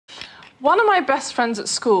One of my best friends at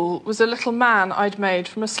school was a little man I'd made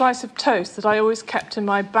from a slice of toast that I always kept in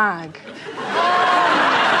my bag. OK.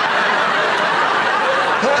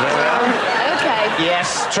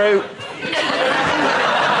 Yes, true.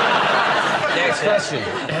 Next question.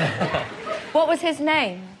 What was his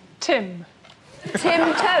name? Tim.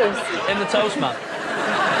 Tim Toast? In the toast man.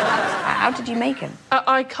 How did you make him?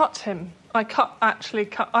 I cut him. I actually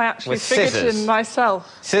With figured scissors? him myself.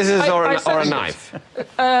 Scissors or a knife?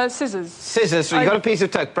 Scissors. Scissors. So you got a piece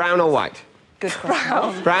of toast, brown or white? Good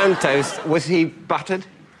question. Brown toast. Was he buttered?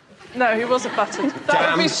 No, he wasn't buttered.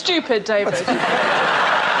 That would be stupid, David. I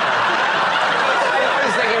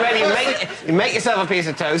was thinking, maybe you make yourself a piece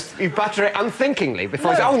of toast, you butter it unthinkingly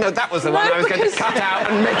before you say, oh, no, that was the one I was going to cut out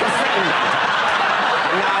and make a friend out of.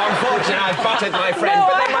 Now, unfortunately, I've buttered my friend,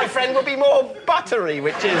 but then my friend will be more buttery,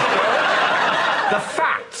 which is good. The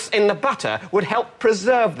fats in the butter would help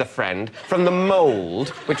preserve the friend from the mould,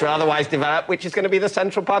 which will otherwise develop, which is going to be the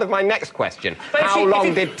central part of my next question. How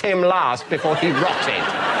long did Tim last before he rotted?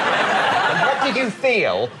 And what did you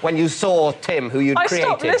feel when you saw Tim, who you'd created,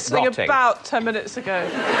 rotting? I stopped listening about 10 minutes ago.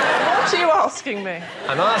 What are you asking me?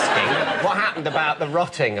 I'm asking what happened about the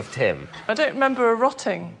rotting of Tim. I don't remember a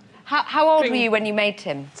rotting. How old were you when you made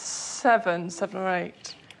Tim? 7 or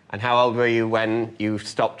 8. And how old were you when you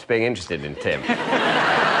stopped being interested in Tim?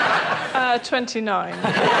 29. And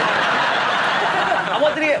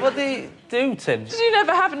what did he do, Tim? Did you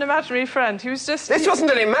never have an imaginary friend? He was just... This wasn't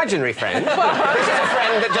an imaginary friend. This is a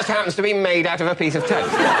friend that just happens to be made out of a piece of toast.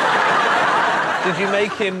 Did you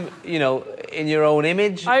make him, you know, in your own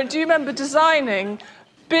image? I do remember designing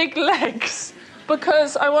big legs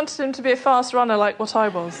because I wanted him to be a fast runner like what I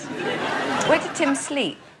was. Where did Tim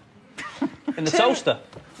sleep? In the toaster?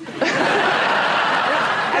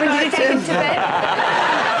 I mean, did you take him to bed?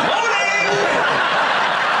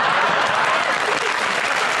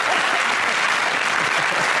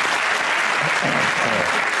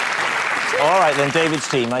 All right, then, David's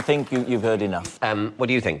team, I think you've heard enough. What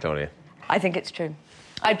do you think, Doria? I think it's true.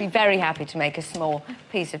 I'd be very happy to make a small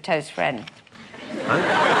piece of toast friend.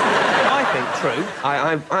 I think true.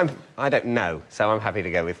 I don't know, so I'm happy to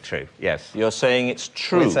go with true, yes. You're saying it's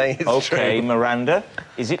true? I'm saying it's true. OK, Miranda,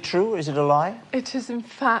 is it true or is it a lie? It is, in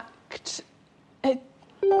fact... It...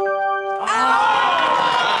 Well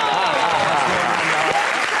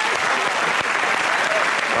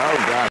done.